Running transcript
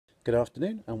Good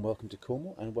afternoon and welcome to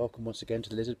Cornwall and welcome once again to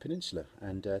the Lizard Peninsula,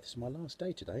 and this is my last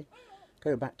day today.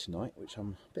 Going back tonight, which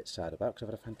I'm a bit sad about because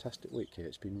I've had a fantastic week here.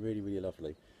 It's been really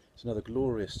lovely. It's another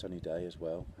glorious sunny day as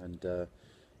well, and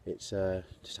it's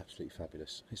just absolutely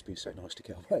fabulous. It's been so nice to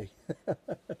get away.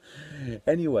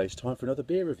 Anyway, it's time for another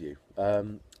beer review.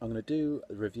 I'm going to do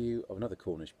a review of another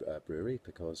Cornish brewery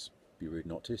because it'd be rude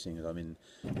not to, seeing as I'm in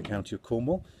the county of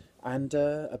Cornwall, and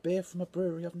a beer from a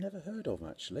brewery I've never heard of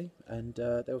actually. And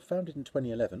they were founded in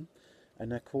 2011,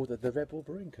 and they're called the Rebel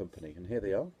Brewing Company. And here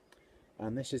they are.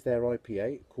 And this is their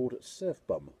IPA called Surf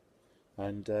Bum,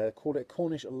 and called it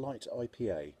Cornish Light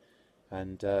IPA,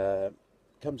 and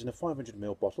comes in a 500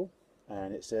 ml bottle,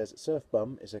 and it says Surf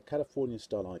Bum is a Californian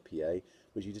style IPA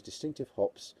which uses distinctive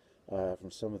hops from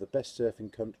some of the best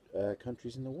surfing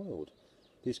countries in the world.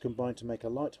 These combine to make a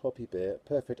light hoppy beer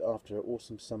perfect after an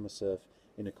awesome summer surf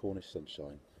in the Cornish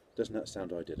sunshine. Doesn't that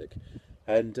sound idyllic?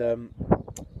 And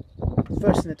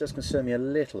first thing that does concern me a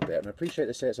little bit, and I appreciate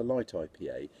they say it's a light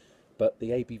IPA, but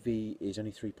the ABV is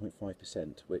only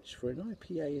 3.5%, which for an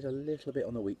IPA is a little bit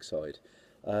on the weak side.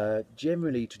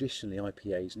 Generally, traditionally,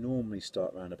 IPAs normally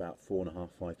start around about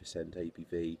 4.5–5%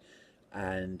 ABV,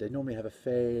 and they normally have a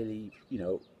fairly,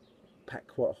 pack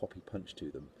quite a hoppy punch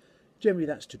to them. Generally,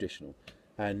 that's traditional,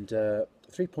 and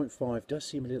 3.5 does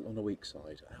seem a little on the weak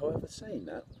side. However, saying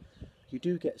that, you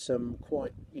do get some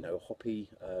quite, hoppy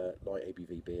light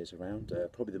ABV beers around.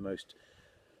 Probably the most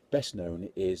best known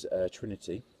is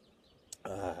Trinity,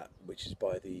 which is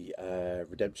by the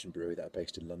Redemption Brewery that are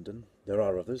based in London. There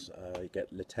are others. You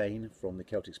get Latane from the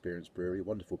Celtic Experience Brewery,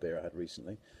 wonderful beer I had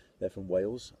recently. They're from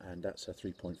Wales, and that's a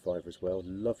 3.5 as well.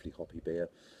 Lovely hoppy beer.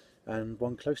 And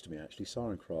one close to me actually,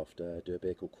 Sirencraft, do a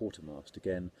beer called Quartermast.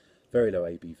 Again, very low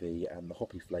ABV, and the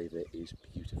hoppy flavour is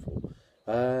beautiful.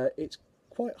 It's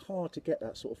quite hard to get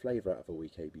that sort of flavour out of a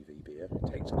weak ABV beer.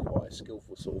 It takes quite a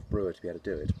skillful sort of brewer to be able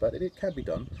to do it, but it can be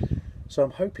done. So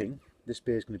I'm hoping this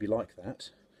beer is going to be like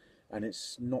that, and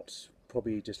it's not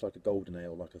probably just like a golden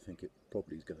ale like I think it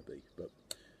probably is going to be. But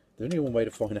there's only one way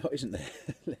to find out, isn't there?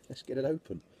 Let's get it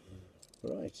open.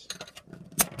 Right.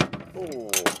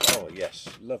 Oh yes,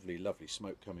 lovely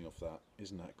smoke coming off that.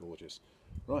 Isn't that gorgeous?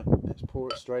 Right, let's pour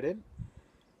it straight in.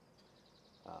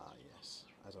 Ah yes,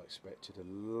 as I expected, a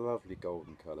lovely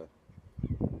golden colour.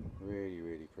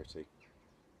 Really pretty.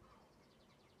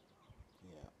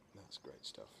 Yeah, that's great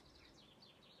stuff.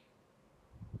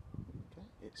 Okay,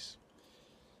 it's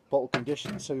bottle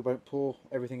conditioned, so we won't pour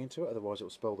everything into it, otherwise it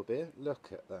will spoil the beer. Look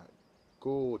at that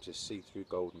gorgeous see-through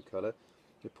golden colour.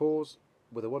 It pours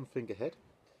with a one finger head,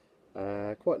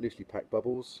 quite loosely packed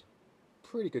bubbles,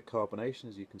 pretty good carbonation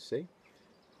as you can see.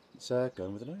 It's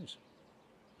going with the nose.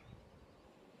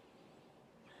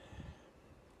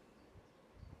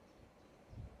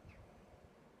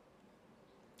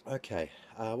 Okay,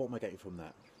 what am I getting from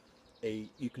that?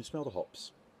 You can smell the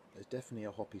hops. There's definitely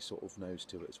a hoppy sort of nose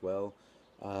to it as well.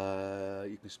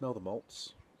 You can smell the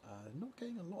malts. Not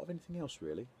getting a lot of anything else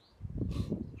really.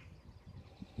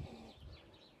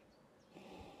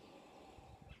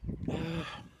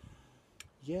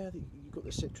 Yeah, you've got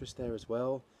the citrus there as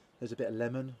well. There's a bit of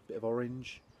lemon, a bit of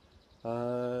orange.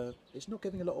 It's not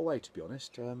giving a lot away, to be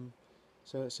honest.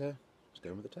 So it's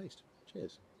going with the taste.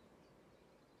 Cheers.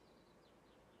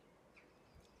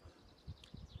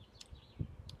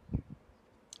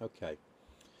 Okay.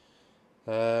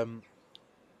 Um,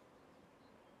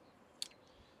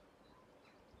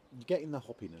 you're getting the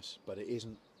hoppiness, but it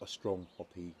isn't a strong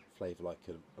hoppy flavour like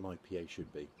an IPA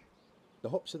should be. The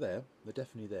hops are there, they're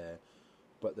definitely there,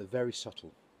 but they're very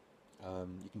subtle.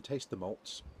 You can taste the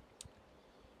malts.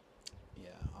 Yeah,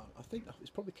 I think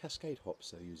it's probably Cascade hops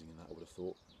they're using in that, I would have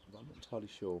thought, but I'm not entirely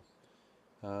sure.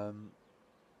 Um,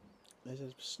 there's a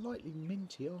slightly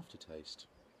minty aftertaste,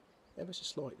 ever so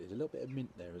slightly. There's a little bit of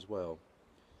mint there as well,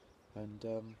 and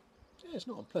yeah, it's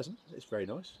not unpleasant. It's very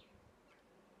nice.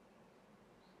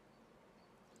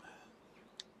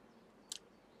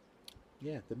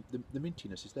 Yeah, the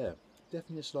mintiness is there.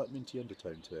 Definitely a slight minty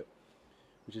undertone to it,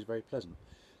 which is very pleasant.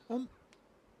 Um,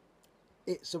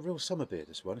 it's a real summer beer,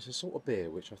 this one. It's a sort of beer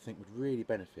which I think would really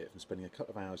benefit from spending a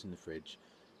couple of hours in the fridge,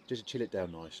 just to chill it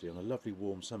down nicely on a lovely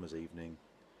warm summer's evening.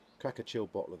 Crack a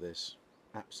chilled bottle of this,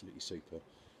 absolutely super.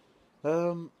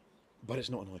 Um, but it's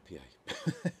not an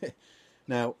IPA.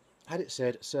 Now, had it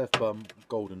said Surf Bum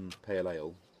Golden Pale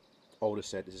Ale, I would have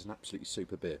said this is an absolutely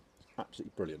super beer,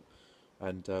 absolutely brilliant,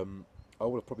 and I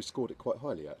would have probably scored it quite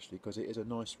highly actually because it is a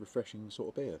nice, refreshing sort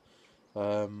of beer.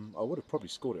 I would have probably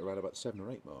scored it around about the 7 or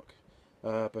 8 mark.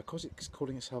 Because it's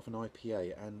calling itself an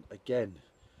IPA, and again,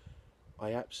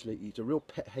 it's a real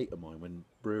pet hate of mine when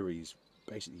breweries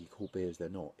basically call beers they're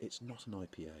not. It's not an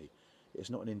IPA. It's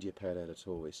not an India Pale Ale at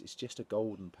all. It's just a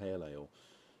golden pale ale.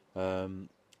 Um,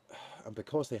 and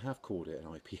because they have called it an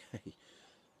IPA,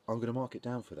 I'm going to mark it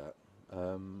down for that.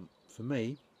 For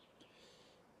me,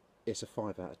 it's a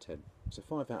 5 out of 10. It's a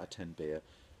 5 out of 10 beer,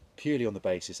 purely on the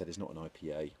basis that it's not an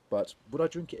IPA. But would I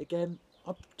drink it again?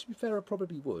 To be fair, I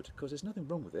probably would, because there's nothing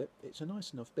wrong with it. It's a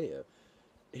nice enough beer.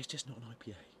 It's just not an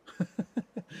IPA.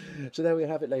 So there we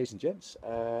have it, ladies and gents.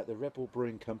 The Rebel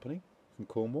Brewing Company from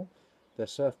Cornwall. Their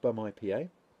Surf Bum IPA,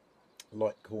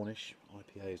 light Cornish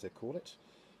IPA as they call it.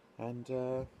 And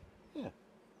yeah,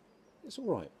 it's all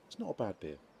right. It's not a bad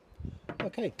beer.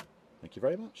 Okay, thank you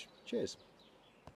very much. Cheers.